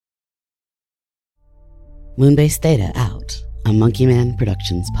Moonbase Theta out, a Monkey Man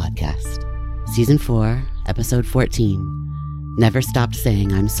Productions podcast. Season 4, Episode 14, Never Stopped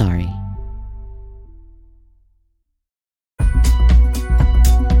Saying I'm Sorry.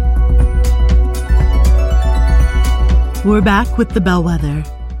 We're back with the Bellwether.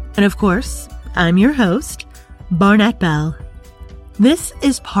 And of course, I'm your host, Barnett Bell. This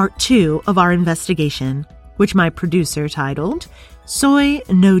is part 2 of our investigation, which my producer titled, Soy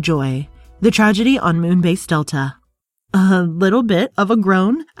No Joy, the Tragedy on Moonbase Delta. A little bit of a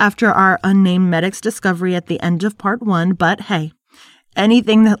groan after our unnamed medic's discovery at the end of part 1, but hey,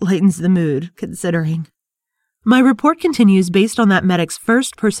 anything that lightens the mood, considering. My report continues based on that medic's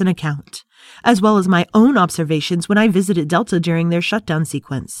first-person account, as well as my own observations when I visited Delta during their shutdown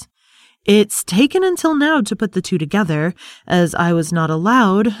sequence. It's taken until now to put the two together, as I was not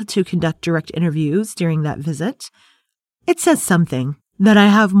allowed to conduct direct interviews during that visit. It says something that I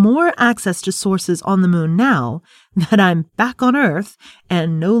have more access to sources on the moon now, that I'm back on Earth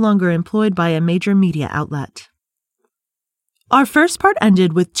and no longer employed by a major media outlet. Our first part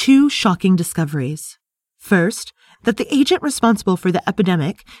ended with 2 shocking discoveries. First, that the agent responsible for the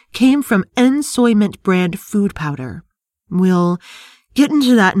epidemic came from Ensoyment brand food powder. We'll get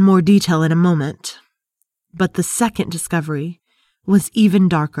into that in more detail in a moment. But the second discovery was even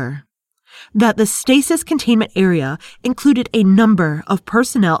darker. That the stasis containment area included a number of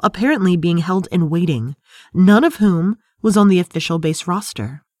personnel apparently being held in waiting, none of whom was on the official base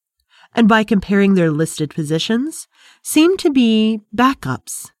roster. And by comparing their listed positions, seemed to be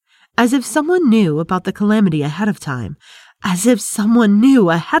backups, as if someone knew about the calamity ahead of time, as if someone knew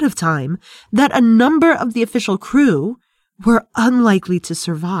ahead of time that a number of the official crew were unlikely to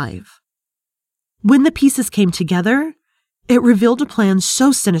survive. When the pieces came together, it revealed a plan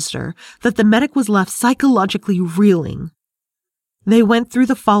so sinister that the medic was left psychologically reeling. They went through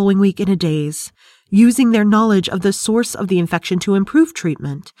the following week in a daze, using their knowledge of the source of the infection to improve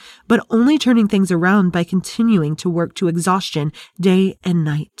treatment, but only turning things around by continuing to work to exhaustion day and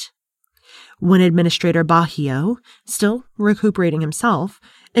night. When Administrator Bajío, still recuperating himself,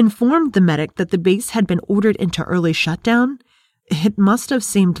 informed the medic that the base had been ordered into early shutdown, it must have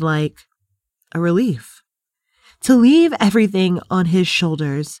seemed like a relief. To leave everything on his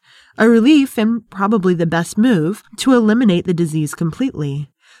shoulders, a relief and probably the best move to eliminate the disease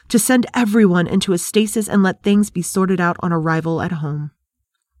completely, to send everyone into a stasis and let things be sorted out on arrival at home.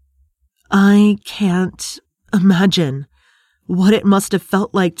 I can't imagine what it must have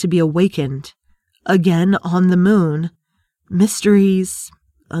felt like to be awakened, again on the moon, mysteries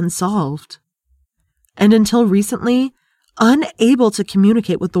unsolved, and until recently, unable to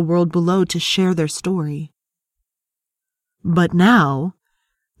communicate with the world below to share their story. But now,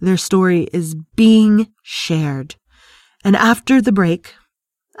 their story is being shared. And after the break,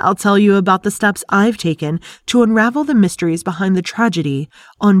 I'll tell you about the steps I've taken to unravel the mysteries behind the tragedy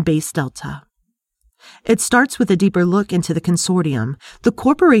on Base Delta. It starts with a deeper look into the consortium, the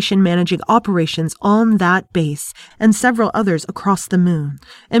corporation managing operations on that base and several others across the moon,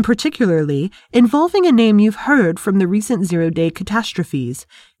 and particularly involving a name you've heard from the recent zero-day catastrophes,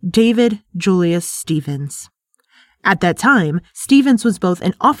 David Julius Stevens. At that time, Stevens was both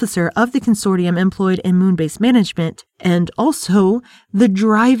an officer of the consortium employed in moon-based management and also the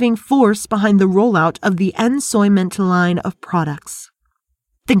driving force behind the rollout of the Ensoyment line of products.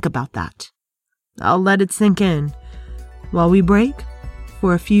 Think about that. I'll let it sink in while we break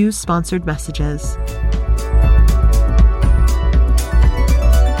for a few sponsored messages.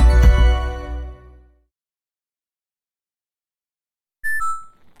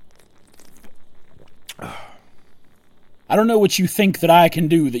 I don't know what you think that I can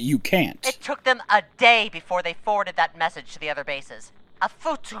do that you can't. It took them a day before they forwarded that message to the other bases. A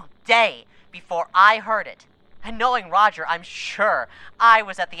futu day before I heard it. And knowing Roger, I'm sure I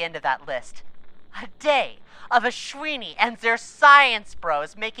was at the end of that list. A day of Ashwini and their science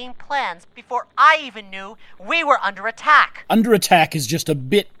bros making plans before I even knew we were under attack. Under attack is just a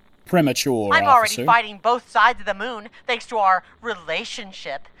bit premature, I'm officer. already fighting both sides of the moon thanks to our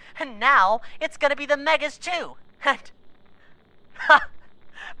relationship. And now it's gonna be the Megas too. And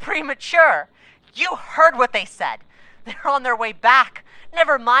premature. You heard what they said. They're on their way back.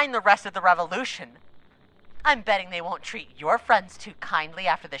 Never mind the rest of the revolution. I'm betting they won't treat your friends too kindly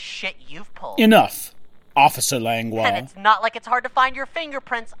after the shit you've pulled. Enough, Officer Langlois. And it's not like it's hard to find your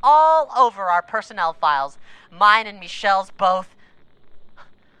fingerprints all over our personnel files. Mine and Michelle's both.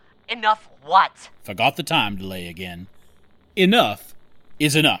 Enough what? Forgot the time delay again. Enough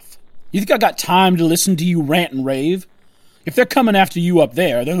is enough. You think I got time to listen to you rant and rave? If they're coming after you up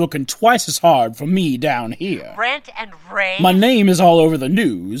there, they're looking twice as hard for me down here. Rant and rave? My name is all over the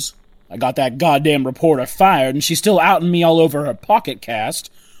news. I got that goddamn reporter fired, and she's still outing me all over her pocket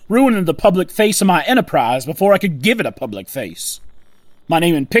cast, ruining the public face of my enterprise before I could give it a public face. My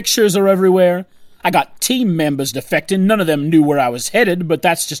name and pictures are everywhere. I got team members defecting. None of them knew where I was headed, but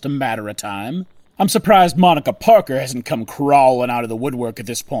that's just a matter of time. I'm surprised Monica Parker hasn't come crawling out of the woodwork at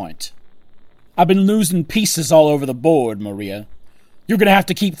this point. I've been losing pieces all over the board, Maria. You're gonna have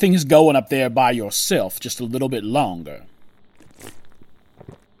to keep things going up there by yourself just a little bit longer.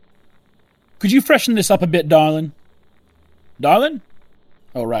 Could you freshen this up a bit, darling? Darling?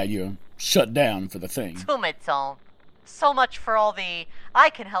 All right, you're shut down for the thing. Tumeton. So much for all the I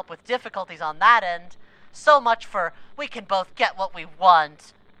can help with difficulties on that end. So much for we can both get what we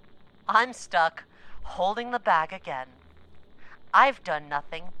want. I'm stuck, holding the bag again. I've done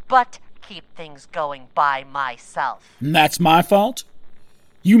nothing but keep things going by myself. And that's my fault?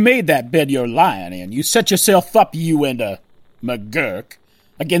 You made that bed you're lying in. You set yourself up, you and, McGurk,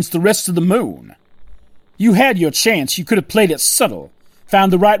 against the rest of the moon. You had your chance. You could have played it subtle,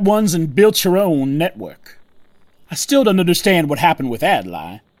 found the right ones, and built your own network. I still don't understand what happened with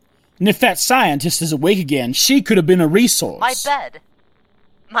Adlai. And if that scientist is awake again, she could have been a resource. My bed?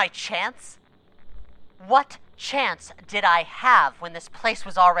 My chance? What chance did I have when this place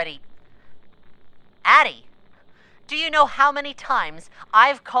was already... Addie? Do you know how many times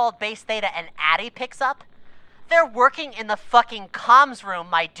I've called Base Theta and Addie picks up? They're working in the fucking comms room,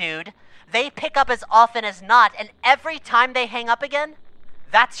 my dude. They pick up as often as not, and every time they hang up again,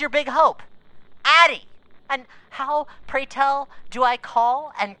 that's your big hope. Addie! And how, pray tell, do I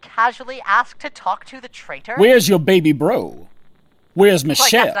call and casually ask to talk to the traitor? Where's your baby bro? Where's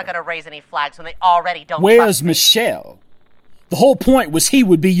Michelle? Like that's not gonna raise any flags when they already don't Where's trust me. Michelle? The whole point was he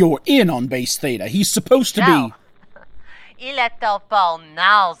would be your in on Base Theta. He's supposed to be... Il est au pôle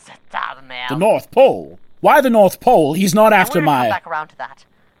now, cet armel. The North Pole? Why the North Pole? He's not after Come my... back around to that.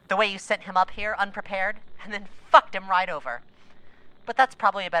 The way you sent him up here unprepared, and then fucked him right over. But that's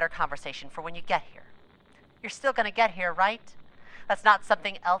probably a better conversation for when you get here. You're still gonna get here, right? That's not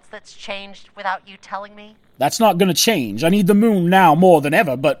something else that's changed without you telling me? That's not gonna change. I need the moon now more than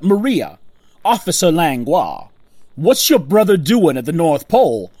ever, but Maria, Officer Langlois, what's your brother doing at the North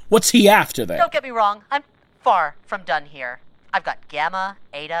Pole? What's he after there? Don't get me wrong, I'm far from done here. I've got Gamma,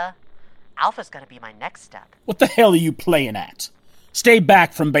 Eta. Alpha's gonna be my next step. What the hell are you playing at? Stay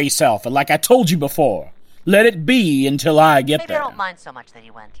back from Base Alpha, like I told you before. Let it be until I get Maybe there. I don't mind so much that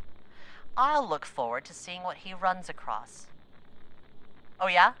he went. I'll look forward to seeing what he runs across. Oh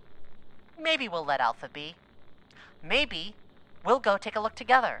yeah? Maybe we'll let Alpha be. Maybe we'll go take a look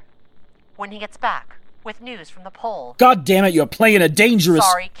together. When he gets back, with news from the pole. God damn it, you're playing a dangerous...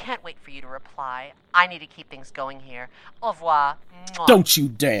 Sorry, can't wait for you to reply. I need to keep things going here. Au revoir. Mwah. Don't you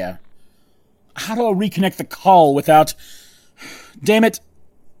dare. How do I reconnect the call without... Damn it.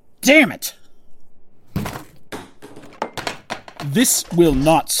 Damn it. This will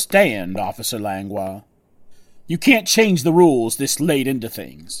not stand, Officer Langlois. You can't change the rules this late into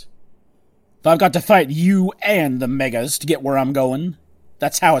things. If I've got to fight you and the Megas to get where I'm going,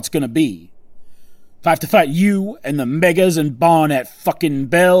 that's how it's gonna be. If I have to fight you and the Megas and Barnett fucking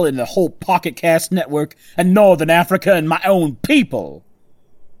Bell and the whole Pocket Cast network and Northern Africa and my own people.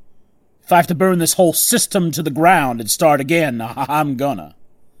 If I have to burn this whole system to the ground and start again, I'm gonna.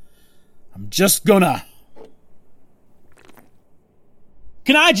 I'm just gonna.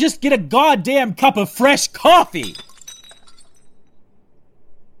 Can I just get a goddamn cup of fresh coffee?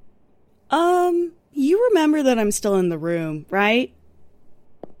 You remember that I'm still in the room, right?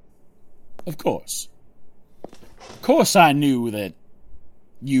 Of course. Of course I knew that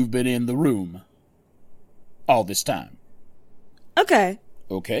you've been in the room all this time. Okay.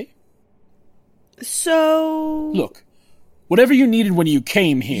 Okay? So... Look, whatever you needed when you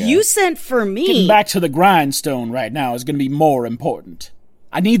came here... You sent for me! Getting back to the grindstone right now is going to be more important.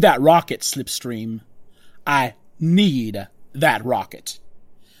 I need that rocket, Slipstream. I need that rocket.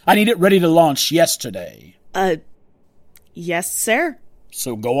 I need it ready to launch yesterday. Yes, sir.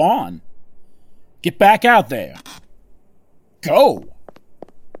 So go on. Get back out there. Go!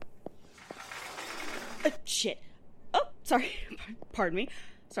 Shit. Oh, sorry. Pardon me.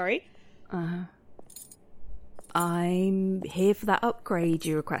 Sorry. I'm here for that upgrade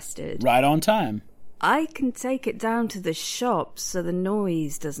you requested. Right on time. I can take it down to the shop so the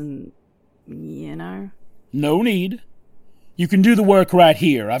noise doesn't, No need. You can do the work right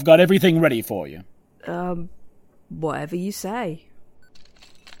here. I've got everything ready for you. Whatever you say.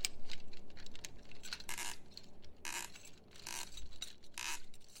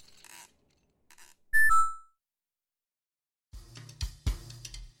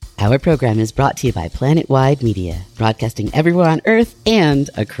 Our program is brought to you by Planet-Wide Media, broadcasting everywhere on Earth and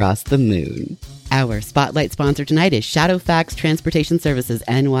across the moon. Our spotlight sponsor tonight is Shadowfax Transportation Services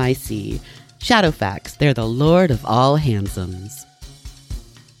NYC. Shadowfax, they're the lord of all handsomes.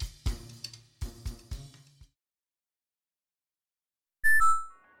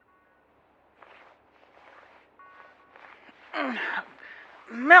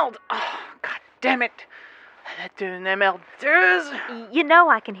 Meld! Oh, God damn it. That une merdeuse. You know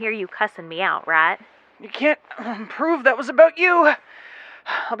I can hear you cussing me out, right? You can't prove that was about you.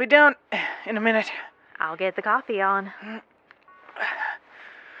 I'll be down in a minute. I'll get the coffee on.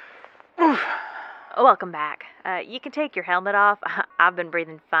 Oof. Welcome back. You can take your helmet off. I've been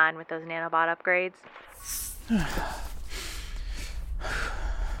breathing fine with those nanobot upgrades.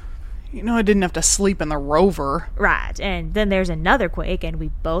 You know I didn't have to sleep in the rover. Right, and then there's another quake and we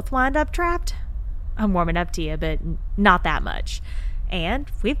both wind up trapped? I'm warming up to you, but not that much.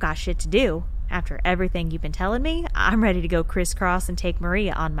 And we've got shit to do. After everything you've been telling me, I'm ready to go crisscross and take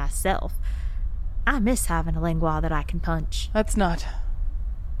Maria on myself. I miss having a lingua that I can punch. It's not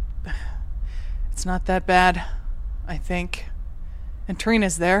that bad, I think. And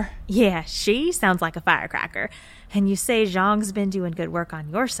Trina's there. Yeah, she sounds like a firecracker. And you say Zhang's been doing good work on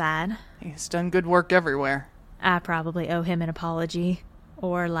your side. He's done good work everywhere. I probably owe him an apology.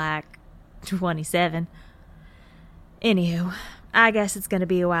 Or like 27. Anywho, I guess it's gonna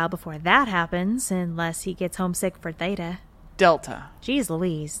be a while before that happens, unless he gets homesick for Theta. Delta. Jeez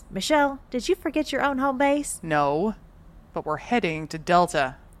Louise. Michelle, did you forget your own home base? No, but we're heading to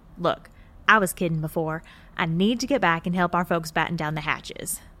Delta. Look, I was kidding before. I need to get back and help our folks batten down the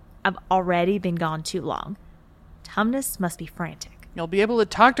hatches. I've already been gone too long. Tumnus must be frantic. You'll be able to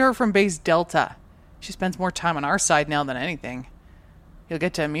talk to her from base Delta. She spends more time on our side now than anything. You'll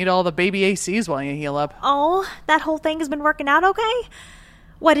get to meet all the baby ACs while you heal up. Oh, that whole thing has been working out okay?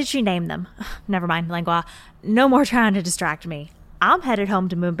 What did she name them? Never mind, Lingua. No more trying to distract me. I'm headed home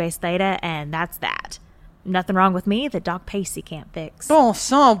to Moonbase Theta, and that's that. Nothing wrong with me that Doc Pacey can't fix. Oh,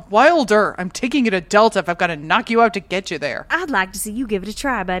 Sam Wilder! I'm taking you to Delta if I've got to knock you out to get you there. I'd like to see you give it a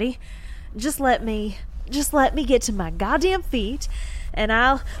try, buddy. Just let me get to my goddamn feet, and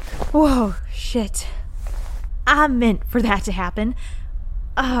I'll... Whoa, shit. I meant for that to happen.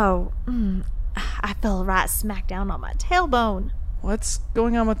 Oh, I fell right smack down on my tailbone. What's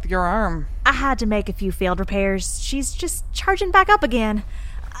going on with your arm? I had to make a few field repairs. She's just charging back up again.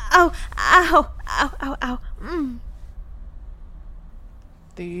 Oh, ow, ow, ow, ow.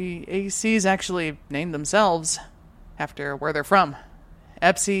 The ACs actually named themselves after where they're from.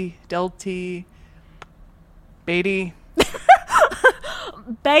 Epsi, Delty, Beatty.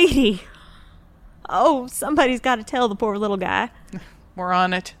 Beatty. Oh, somebody's got to tell the poor little guy. We're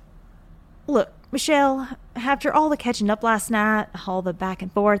on it. Look, Michelle, after all the catching up last night, all the back and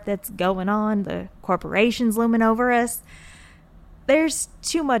forth that's going on, the corporations looming over us, there's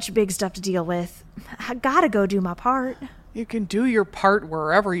too much big stuff to deal with. I gotta go do my part. You can do your part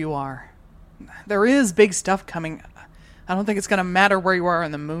wherever you are. There is big stuff coming. I don't think it's gonna matter where you are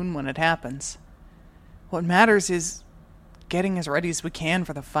on the moon when it happens. What matters is getting as ready as we can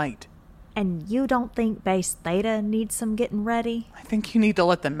for the fight. And you don't think Base Theta needs some getting ready? I think you need to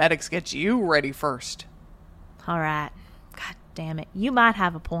let the medics get you ready first. All right. God damn it. You might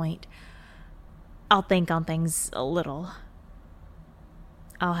have a point. I'll think on things a little.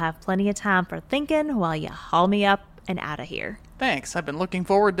 I'll have plenty of time for thinking while you haul me up and out of here. Thanks. I've been looking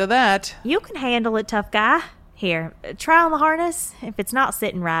forward to that. You can handle it, tough guy. Here, try on the harness. If it's not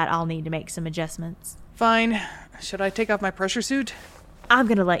sitting right, I'll need to make some adjustments. Fine. Should I take off my pressure suit? I'm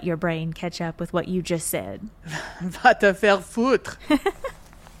gonna let your brain catch up with what you just said. Va te faire foutre.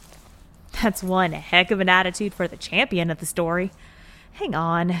 That's one heck of an attitude for the champion of the story. Hang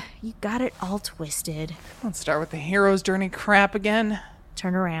on, you got it all twisted. Let's start with the hero's journey crap again.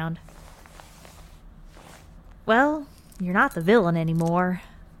 Turn around. Well, you're not the villain anymore.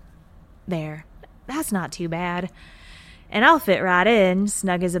 There, that's not too bad. And I'll fit right in,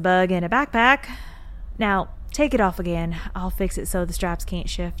 snug as a bug in a backpack. Now, take it off again. I'll fix it so the straps can't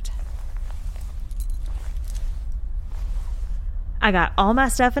shift. I got all my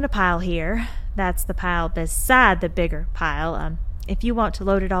stuff in a pile here. That's the pile beside the bigger pile. If you want to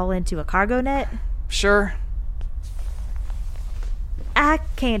load it all into a cargo net. Sure. I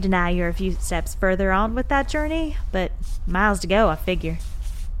can't deny you're a few steps further on with that journey, but miles to go, I figure.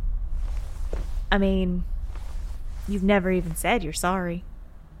 I mean, you've never even said you're sorry.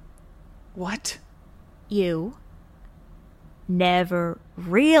 What? You never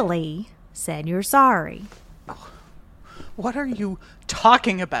really said you're sorry. What are you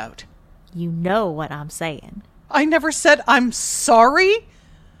talking about? You know what I'm saying. I never said I'm sorry?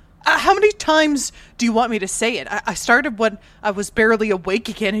 How many times do you want me to say it? I started when I was barely awake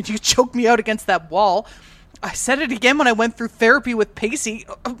again and you choked me out against that wall. I said it again when I went through therapy with Pacey,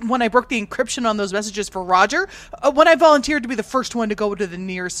 when I broke the encryption on those messages for Roger, when I volunteered to be the first one to go to the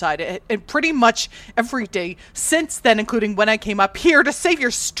near side, and pretty much every day since then, including when I came up here to save your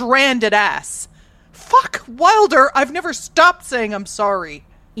stranded ass. Fuck, Wilder, I've never stopped saying I'm sorry.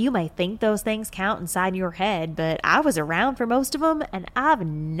 You may think those things count inside your head, but I was around for most of them, and I've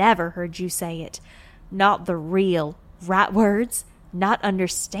never heard you say it. Not the real, right words, not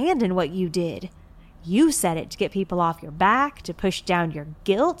understanding what you did. You said it to get people off your back, to push down your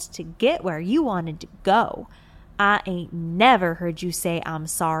guilt, to get where you wanted to go. I ain't never heard you say I'm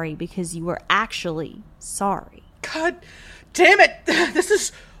sorry because you were actually sorry. God damn it! This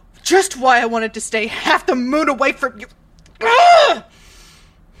is just why I wanted to stay half the moon away from you. Ah!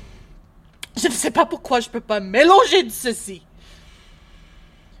 Je ne sais pas pourquoi je peux pas mélanger de ceci.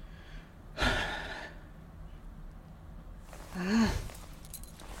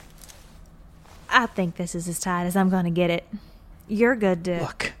 I think this is as tight as I'm going to get it. You're good to...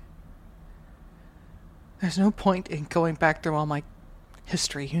 Look, there's no point in going back through all my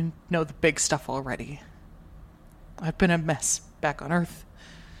history. You know the big stuff already. I've been a mess back on Earth.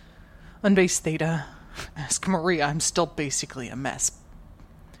 On base Theta, ask Maria, I'm still basically a mess.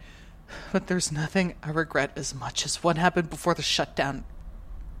 But there's nothing I regret as much as what happened before the shutdown,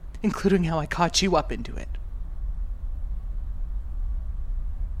 including how I caught you up into it.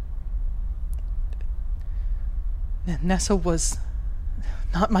 Nessa was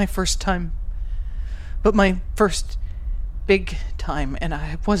not my first time, but my first big time, and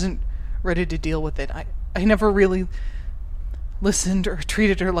I wasn't ready to deal with it. I never really listened or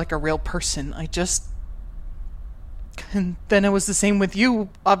treated her like a real person. And then it was the same with you.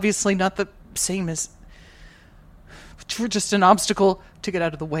 Obviously not the same as... But you were just an obstacle to get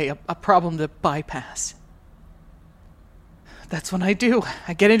out of the way, a problem to bypass. That's what I do.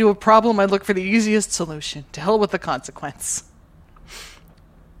 I get into a problem, I look for the easiest solution. To hell with the consequence.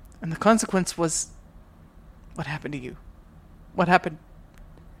 And the consequence was what happened to you. What happened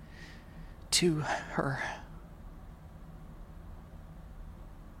to her.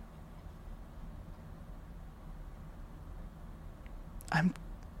 I'm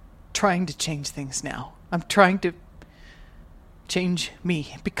trying to change things now. I'm trying to change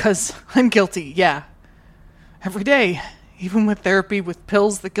me because I'm guilty, yeah. Every day. Even with therapy, with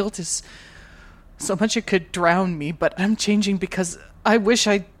pills, the guilt is so much it could drown me, but I'm changing because I wish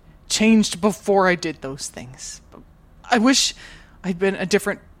I'd changed before I did those things. I wish I'd been a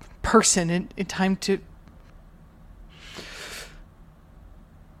different person in time to...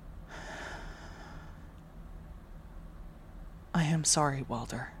 I am sorry,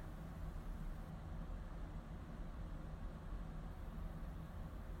 Walter.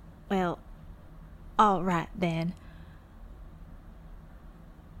 Well, all right then.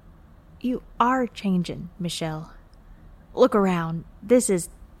 You are changing, Michelle. Look around. This is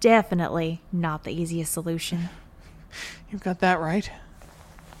definitely not the easiest solution. You've got that right.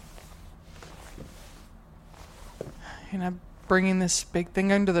 And I'm bringing this big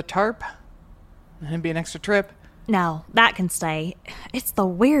thing under the tarp? And it'd be an extra trip. No, that can stay. It's the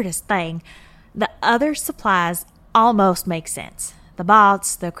weirdest thing. The other supplies almost make sense. The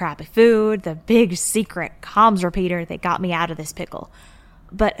bots, the crappy food, the big secret comms repeater that got me out of this pickle.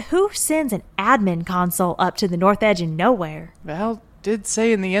 But who sends an admin console up to the north edge of nowhere? Val did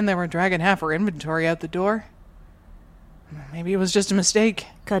say in the end they were dragging half her inventory out the door. Maybe it was just a mistake.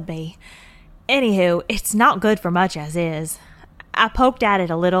 Could be. Anywho, it's not good for much as is. I poked at it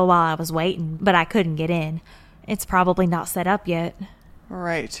a little while I was waiting, but I couldn't get in. It's probably not set up yet.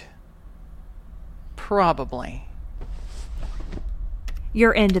 Right. Probably.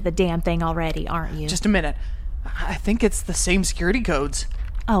 You're into the damn thing already, aren't you? Just a minute. I think it's the same security codes.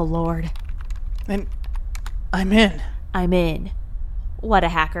 Oh, Lord. And I'm in. I'm in. What a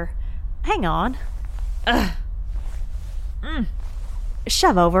hacker. Hang on. Ugh.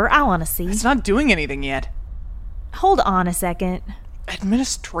 Shove over. I want to see. It's not doing anything yet. Hold on a second.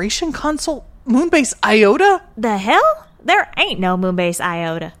 Administration console? Moonbase IOTA? The hell? There ain't no Moonbase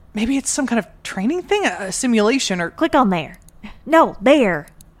IOTA. Maybe it's some kind of training thing? A simulation or... Click on there. No, there.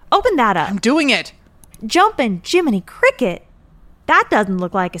 Open that up. I'm doing it. Jumpin' Jiminy Cricket. That doesn't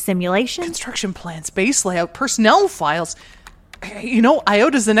look like a simulation. Construction plans, base layout, personnel files. You know,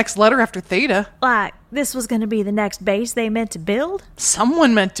 IOTA's the next letter after Theta. Like, this was going to be the next base they meant to build?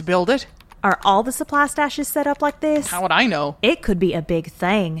 Someone meant to build it. Are all the supply stashes set up like this? How would I know? It could be a big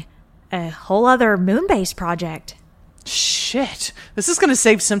thing. A whole other Moonbase project. Shit. This is going to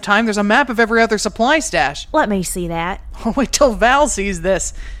save some time. There's a map of every other supply stash. Let me see that. Oh, wait till Val sees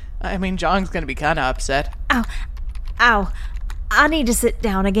this. I mean, Jong's gonna be kinda upset. Ow. I need to sit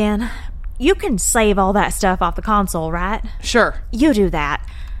down again. You can save all that stuff off the console, right? Sure. You do that.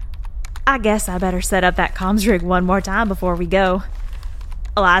 I guess I better set up that comms rig one more time before we go.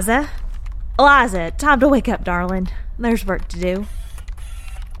 Eliza, time to wake up, darling. There's work to do.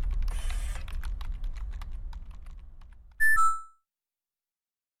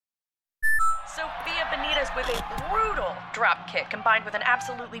 Sophia Benitez with a brutal drop kick combined with an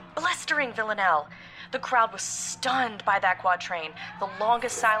absolutely blistering villanelle. The crowd was stunned by that quatrain, the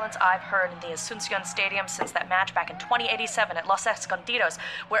longest silence I've heard in the Asuncion Stadium since that match back in 2087 at Los Escondidos,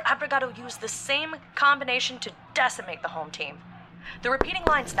 where Abrigado used the same combination to decimate the home team. The repeating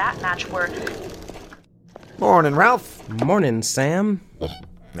lines that match were... Morning, Ralph. Morning, Sam.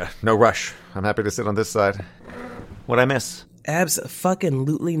 No rush. I'm happy to sit on this side. What'd I miss?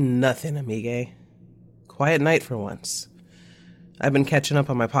 Abs-fucking-lutely nothing, amigue. Quiet night for once. I've been catching up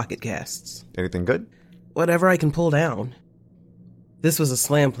on my pocket casts. Anything good? Whatever I can pull down. This was a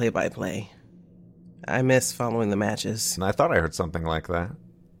slam play-by-play. I miss following the matches. I thought I heard something like that.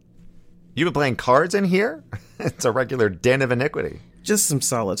 You've been playing cards in here? It's a regular den of iniquity. Just some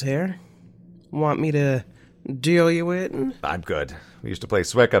solitaire. Want me to deal you in? I'm good. We used to play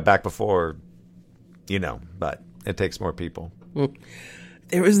Sueca back before... You know, but it takes more people.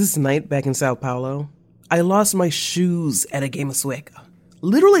 There was this night back in Sao Paulo. I lost my shoes at a game of Sueca.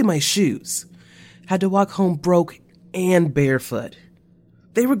 Literally my shoes. Had to walk home broke and barefoot.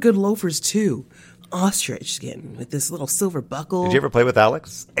 They were good loafers, too. Ostrich skin with this little silver buckle. Did you ever play with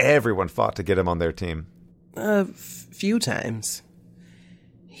Alex? Everyone fought to get him on their team. Few times.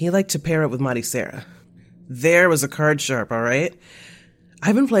 He liked to pair up with Maricera. There was a card sharp, all right?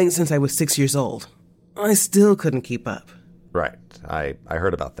 I've been playing since I was 6 years old. I still couldn't keep up. Right. I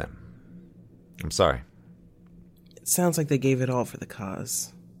heard about them. I'm sorry. It sounds like they gave it all for the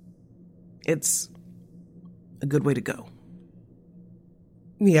cause. It's a good way to go.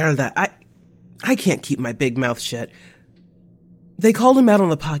 Mierda, I can't keep my big mouth shut. They called him out on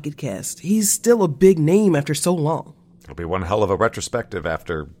the Pocket Cast. He's still a big name after so long. It'll be one hell of a retrospective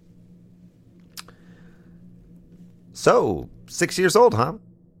after... So, 6 years old, huh?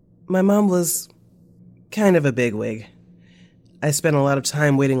 My mom was kind of a bigwig. I spent a lot of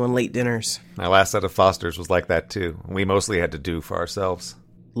time waiting on late dinners. My last set of Fosters was like that, too. We mostly had to do for ourselves.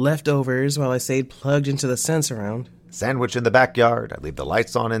 Leftovers while I stayed plugged into the sense around. Sandwich in the backyard. I'd leave the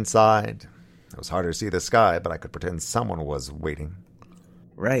lights on inside. It was harder to see the sky, but I could pretend someone was waiting.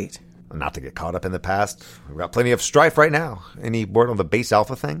 Right. Not to get caught up in the past. We've got plenty of strife right now. Any word on the base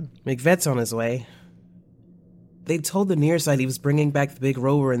alpha thing? McVet's on his way. They told the near side he was bringing back the big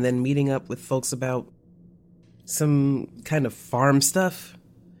rover and then meeting up with folks about some kind of farm stuff.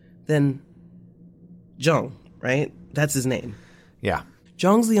 Then Zhong, right? That's his name. Yeah.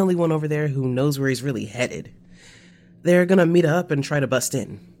 Zhong's the only one over there who knows where he's really headed. They're gonna meet up and try to bust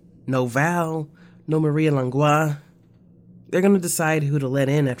in. No Val, no Maria Langlois. They're gonna decide who to let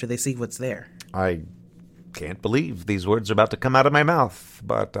in after they see what's there. I can't believe these words are about to come out of my mouth,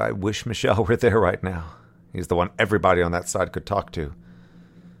 but I wish Michel were there right now. He's the one everybody on that side could talk to.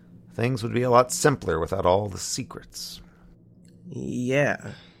 Things would be a lot simpler without all the secrets.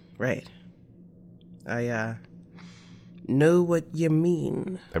 Yeah, right. I know what you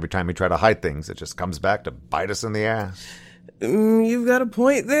mean. Every time we try to hide things, it just comes back to bite us in the ass. You've got a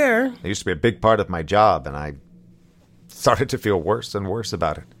point there. It used to be a big part of my job, and I started to feel worse and worse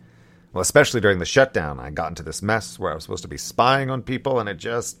about it. Well, especially during the shutdown, I got into this mess where I was supposed to be spying on people, and it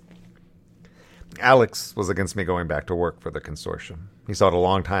just... Alex was against me going back to work for the consortium. He saw it a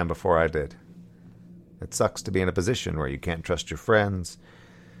long time before I did. It sucks to be in a position where you can't trust your friends.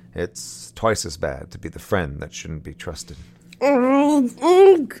 It's twice as bad to be the friend that shouldn't be trusted. Okay,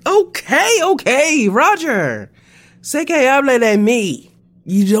 Roger. Sé que hable de mí.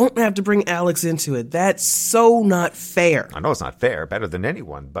 You don't have to bring Alex into it. That's so not fair. I know it's not fair, better than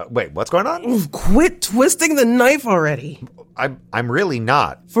anyone, but wait, what's going on? Quit twisting the knife already. I'm really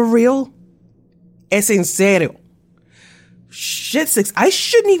not. For real? Es en serio. Shit, Six, I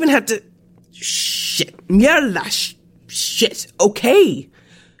shouldn't even have to... Shit. Mierda. Shit. Okay.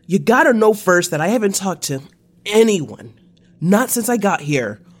 You gotta know first that I haven't talked to anyone. Not since I got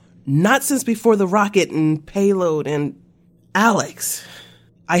here. Not since before the rocket and payload and... Alex.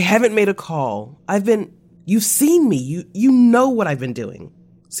 I haven't made a call. You've seen me. You know what I've been doing.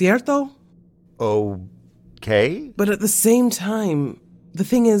 Cierto? Okay. But at the same time, the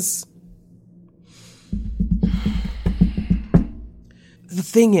thing is,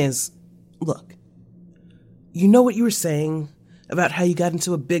 look, you know what you were saying about how you got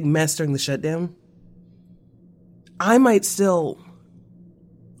into a big mess during the shutdown? I might still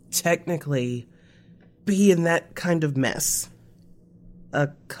technically be in that kind of mess a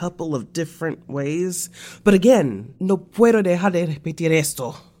couple of different ways. But again, no puedo dejar de repetir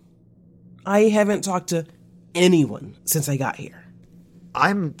esto. I haven't talked to anyone since I got here.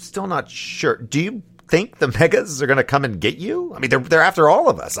 I'm still not sure. Do you think the Megas are going to come and get you? I mean, they're after all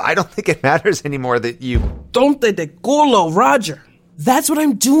of us. I don't think it matters anymore that you... Don't de culo, Roger. That's what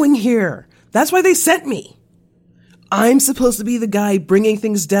I'm doing here. That's why they sent me. I'm supposed to be the guy bringing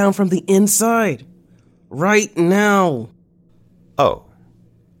things down from the inside. Right now. Oh.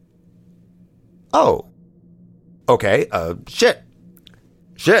 Okay, shit.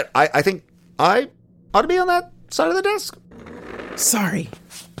 I think I ought to be on that side of the desk. Sorry.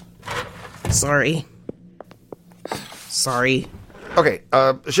 Okay,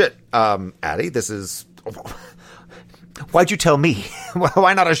 shit. Addie, this is... Why'd you tell me?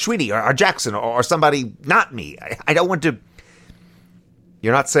 Why not a Sweeney or Jackson or somebody not me? I don't want to...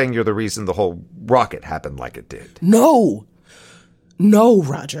 You're not saying you're the reason the whole rocket happened like it did. No,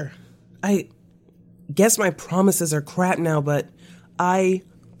 Roger. I guess my promises are crap now, but I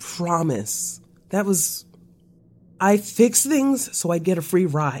promise. I fixed things so I'd get a free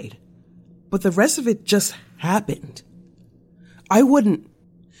ride. But the rest of it just happened. I wouldn't.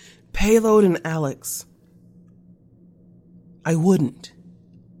 Payload and Alex. I wouldn't.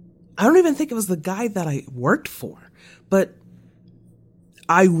 I don't even think it was the guy that I worked for, but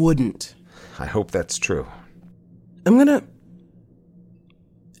I wouldn't. I hope that's true.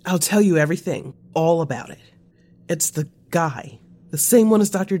 I'll tell you everything, all about it. It's the guy. The same one as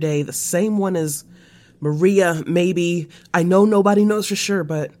Dr. Day, the same one as Maria, maybe. I know nobody knows for sure,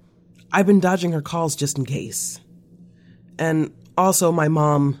 but I've been dodging her calls just in case. And also my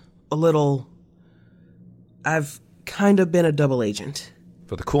mom, I've kind of been a double agent.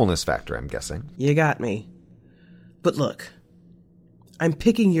 For the coolness factor, I'm guessing. You got me. But look, I'm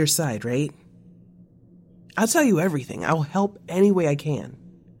picking your side, right? I'll tell you everything. I'll help any way I can.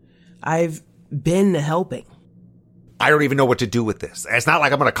 I've been helping. I don't even know what to do with this. It's not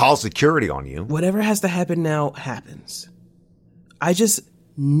like I'm going to call security on you. Whatever has to happen now happens. I just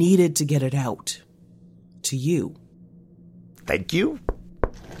needed to get it out. To you. Thank you.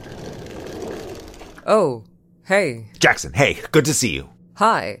 Oh, hey. Jackson, hey, good to see you.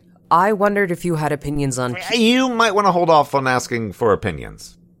 Hi. I wondered if you had opinions on... You might want to hold off on asking for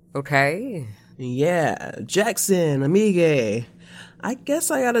opinions. Okay. Yeah, Jackson, amigue. I guess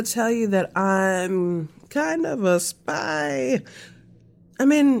I ought to tell you that I'm kind of a spy. I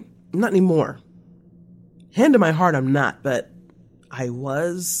mean, not anymore. Hand to my heart, I'm not, but I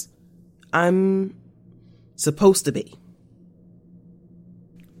was. I'm supposed to be.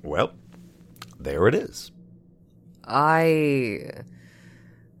 Well, there it is. I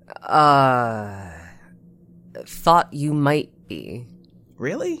thought you might be.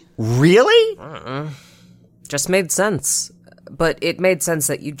 Really? Really? Just made sense. But it made sense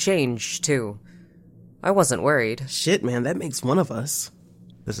that you'd change, too. I wasn't worried. Shit, man, that makes one of us.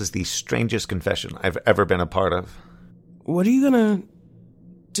 This is the strangest confession I've ever been a part of. What are you gonna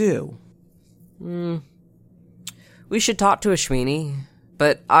do? We should talk to Ashwini,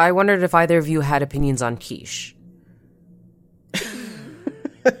 but I wondered if either of you had opinions on quiche.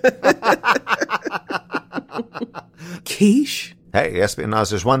 Quiche? Hey,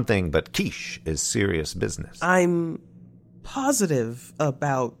 espionage is one thing, but quiche is serious business. I'm positive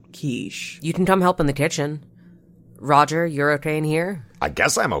about quiche. You can come help in the kitchen. Roger, you're okay in here? I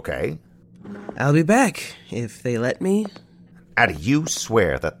guess I'm okay. I'll be back, if they let me. Addie, you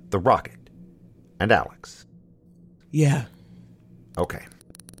swear that the rocket and Alex... Yeah. Okay.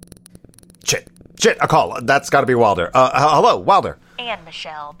 Shit, a call. That's gotta be Wilder. Hello, Wilder. And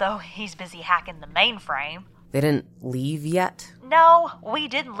Michelle, though he's busy hacking the mainframe. They didn't leave yet? No, we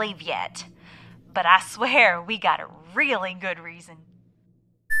didn't leave yet. But I swear we got a really good reason.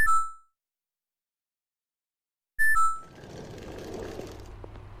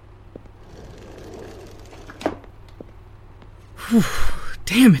 Whew,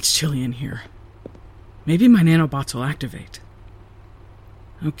 damn, it's chilly in here. Maybe my nanobots will activate.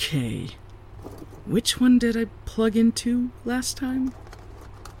 Okay. Which one did I plug into last time?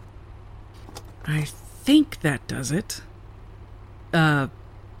 I think that does it.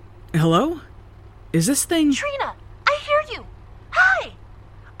 Hello? Is this thing... Trina, I hear you. Hi.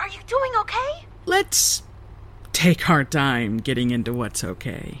 Are you doing okay? Let's take our time getting into what's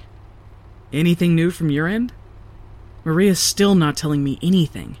okay. Anything new from your end? Maria's still not telling me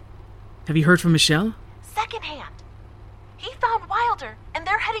anything. Have you heard from Michelle? Secondhand. He found Wilder, and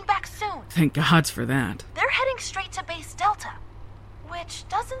they're heading back soon. Thank gods for that. They're heading straight to Base Delta, which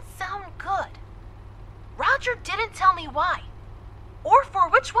doesn't sound good. Roger didn't tell me why. or for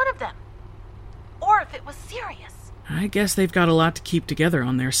which one of them, or if it was serious. I guess they've got a lot to keep together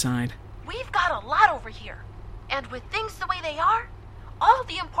on their side. We've got a lot over here, and with things the way they are, all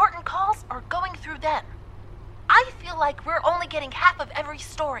the important calls are going through them. I feel like we're only getting half of every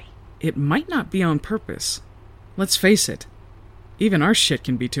story. It might not be on purpose. Let's face it, even our shit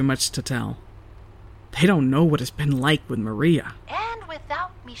can be too much to tell. They don't know what it's been like with Maria. And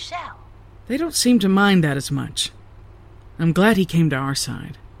without Michelle. They don't seem to mind that as much. I'm glad he came to our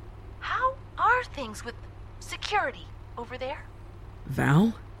side. How are things with security over there?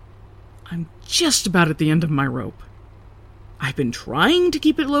 Val, I'm just about at the end of my rope. I've been trying to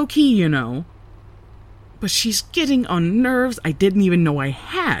keep it low-key, you know. But she's getting on nerves I didn't even know I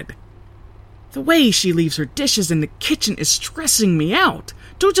had. The way she leaves her dishes in the kitchen is stressing me out.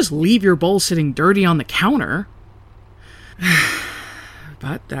 Don't just leave your bowl sitting dirty on the counter.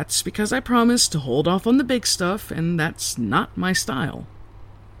 But that's because I promised to hold off on the big stuff, and that's not my style.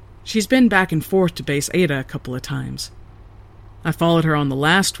 She's been back and forth to base Ada a couple of times. I followed her on the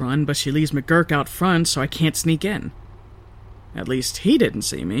last run, but she leaves McGurk out front, so I can't sneak in. At least he didn't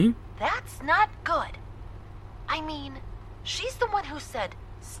see me. That's not good. I mean, she's the one who said,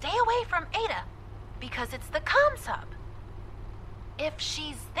 stay away from Ada, because it's the comms hub. If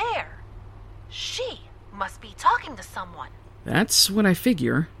she's there, she must be talking to someone. That's what I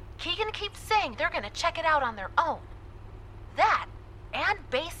figure. Keegan keeps saying they're gonna check it out on their own. That, and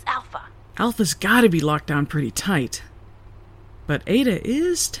Base Alpha. Alpha's gotta be locked down pretty tight. But Ada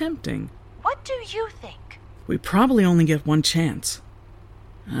is tempting. What do you think? We probably only get one chance.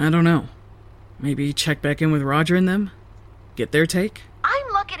 I don't know. Maybe check back in with Roger and them? Get their take?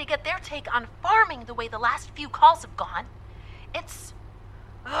 I'm lucky to get their take on farming the way the last few calls have gone. It's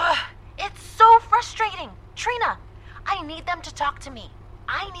so frustrating. Trina, I need them to talk to me.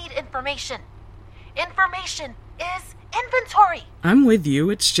 I need information. Information is inventory. I'm with you,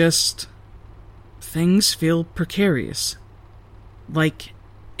 it's just... things feel precarious. Like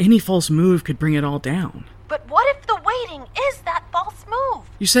any false move could bring it all down. But what if the waiting is that false move?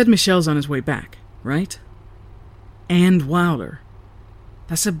 You said Michelle's on his way back, right? And Wilder.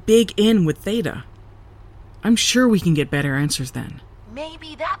 That's a big in with Theta. I'm sure we can get better answers then.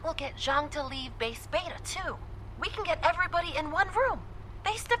 Maybe that will get Zhang to leave Base Beta, too. We can get everybody in one room,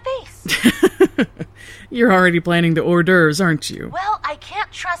 face to face. You're already planning the hors d'oeuvres, aren't you? Well, I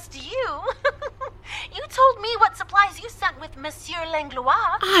can't trust you. You told me what supplies you sent with Monsieur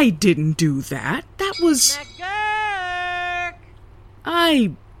Langlois. I didn't do that. That was... McGurk!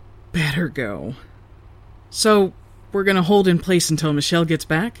 I better go. So, we're gonna hold in place until Michelle gets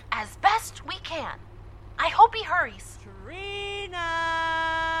back? As best we can. I hope he hurries. Trina!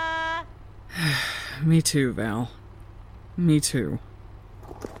 Me too, Val. Me too.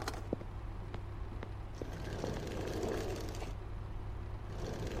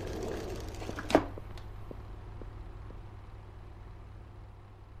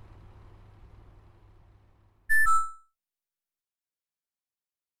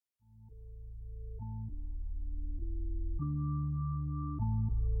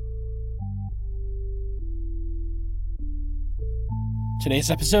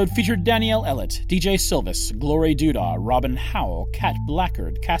 Today's episode featured Danielle Ellett, DJ Silvis, Glory Duda, Robin Howell, Kat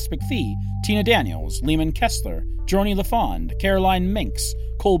Blackard, Cass McPhee, Tina Daniels, Lehman Kessler, Joni LaFond, Caroline Minks,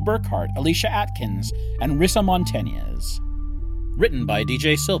 Cole Burkhart, Alicia Atkins, and Rissa Montañez. Written by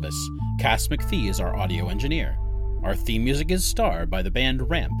DJ Silvis. Cass McPhee is our audio engineer. Our theme music is Star by the band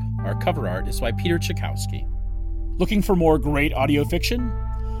Ramp. Our cover art is by Peter Tchaikovsky. Looking for more great audio fiction?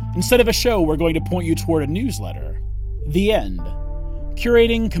 Instead of a show, we're going to point you toward a newsletter. The End.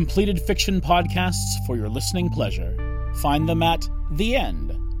 Curating completed fiction podcasts for your listening pleasure. Find them at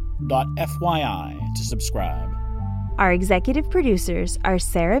theend.fyi to subscribe. Our executive producers are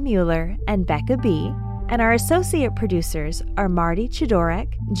Sarah Mueller and Becca B., and our associate producers are Marty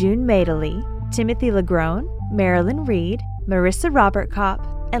Chidorek, June Madeley, Timothy Lagrone, Marilyn Reed, Marissa Robert Kopp,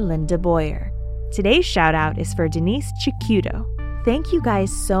 and Linda Boyer. Today's shout-out is for Denise Chicuto. Thank you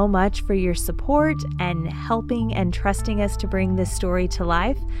guys so much for your support and helping and trusting us to bring this story to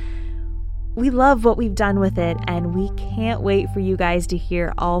life. We love what we've done with it, and we can't wait for you guys to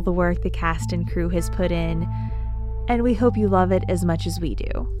hear all the work the cast and crew has put in, and we hope you love it as much as we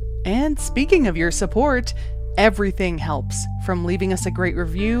do. And speaking of your support, everything helps, from leaving us a great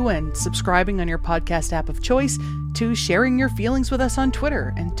review and subscribing on your podcast app of choice to sharing your feelings with us on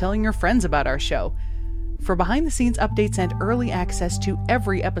Twitter and telling your friends about our show. For behind-the-scenes updates and early access to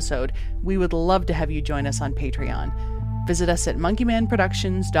every episode, we would love to have you join us on Patreon. Visit us at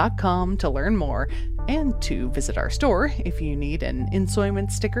monkeymanproductions.com to learn more, and to visit our store if you need an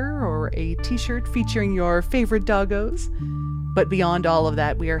Insoyment sticker or a t-shirt featuring your favorite doggos. But beyond all of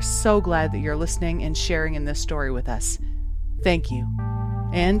that, we are so glad that you're listening and sharing in this story with us. Thank you.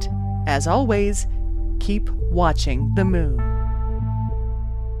 And, as always, keep watching the moon.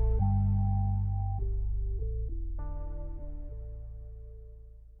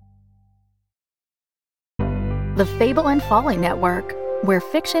 The Fable and Folly Network, where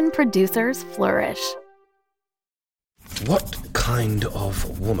fiction producers flourish. What kind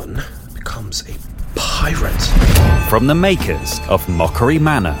of woman becomes a pirate? From the makers of Mockery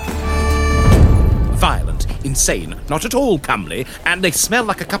Manor. Violent, insane, not at all comely, and they smell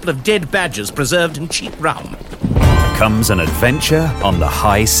like a couple of dead badgers preserved in cheap rum. Comes an adventure on the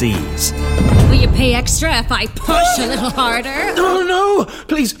high seas. Will you pay extra if I push a little harder? No,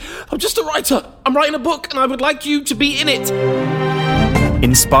 please. I'm just a writer. I'm writing a book and I would like you to be in it.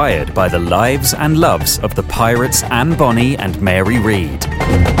 Inspired by the lives and loves of the pirates Anne Bonny and Mary Read.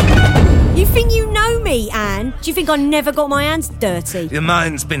 You think you know me, Anne? Do you think I never got my hands dirty? Your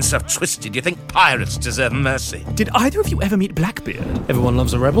mind's been so twisted, you think pirates deserve mercy. Did either of you ever meet Blackbeard? Everyone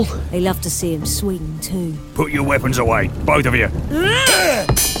loves a rebel. They love to see him swing, too. Put your weapons away, both of you.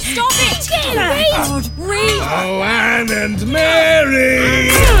 Stop it! Read! Read! Oh, Anne and Mary!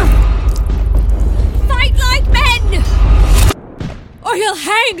 Fight like men! Or you'll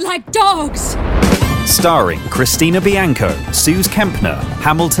hang like dogs! Starring Christina Bianco, Suze Kempner,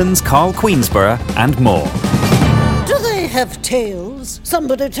 Hamilton's Carl Queensborough, and more. Do they have tails?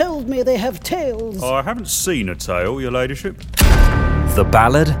 Somebody told me they have tails. I haven't seen a tail, your ladyship. The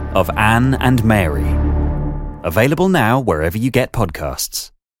Ballad of Anne and Mary. Available now wherever you get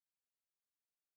podcasts.